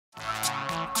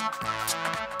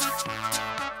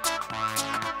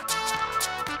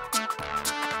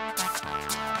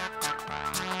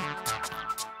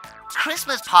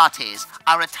Christmas parties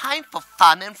are a time for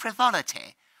fun and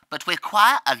frivolity, but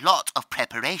require a lot of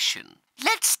preparation.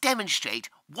 Let's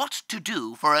demonstrate what to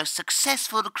do for a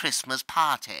successful Christmas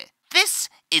party. This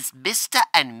is Mr.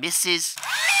 and Mrs.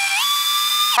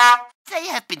 They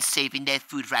have been saving their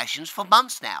food rations for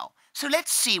months now, so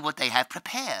let's see what they have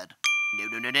prepared.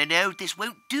 No, this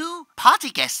won't do. Party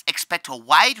guests expect a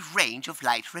wide range of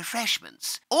light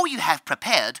refreshments. All you have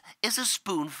prepared is a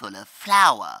spoonful of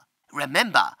flour.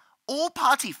 Remember, all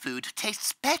party food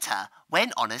tastes better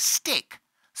when on a stick,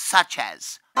 such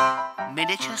as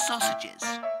miniature sausages,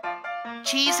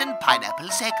 cheese and pineapple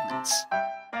segments,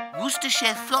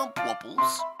 Worcestershire flump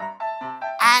wobbles,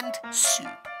 and soup.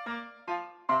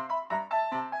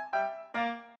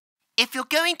 If you're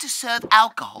going to serve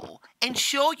alcohol,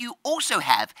 ensure you also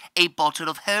have a bottle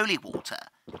of holy water,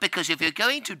 because if you're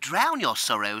going to drown your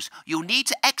sorrows, you'll need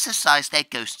to exorcise their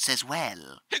ghosts as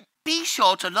well. Be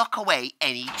sure to lock away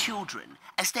any children,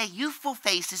 as their youthful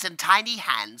faces and tiny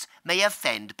hands may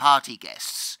offend party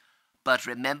guests. But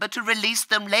remember to release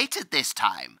them later this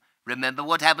time. Remember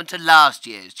what happened to last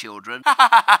year's children.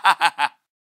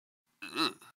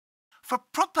 For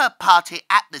proper party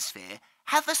atmosphere,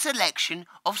 have a selection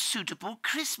of suitable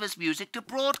Christmas music to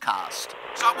broadcast.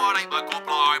 Someone ate my good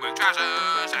blimey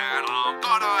trousers, and I'm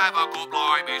gonna have a good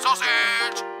blimey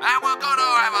sausage. And we're gonna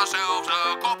have ourselves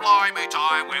a good blimey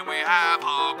time when we have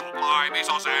a good blimey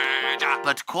sausage.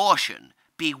 But caution,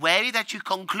 be wary that you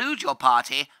conclude your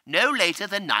party no later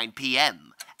than 9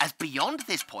 p.m, as beyond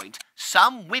this point,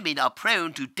 some women are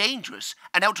prone to dangerous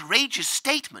and outrageous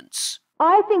statements.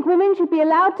 I think women should be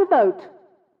allowed to vote.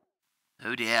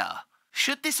 Oh dear.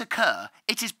 Should this occur,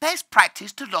 it is best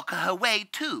practice to lock her away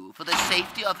too, for the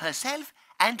safety of herself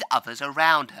and others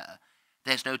around her.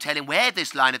 There's no telling where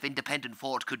this line of independent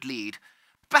thought could lead.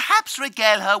 Perhaps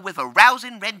regale her with a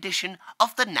rousing rendition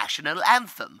of the national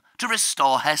anthem to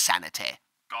restore her sanity.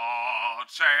 God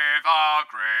save our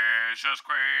gracious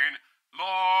Queen,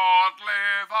 Lord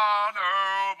live our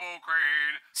noble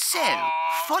Queen. So,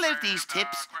 follow these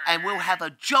tips and we'll have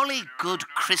a jolly good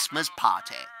Christmas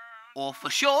party. Or for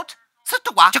short,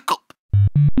 Satawa Jaku.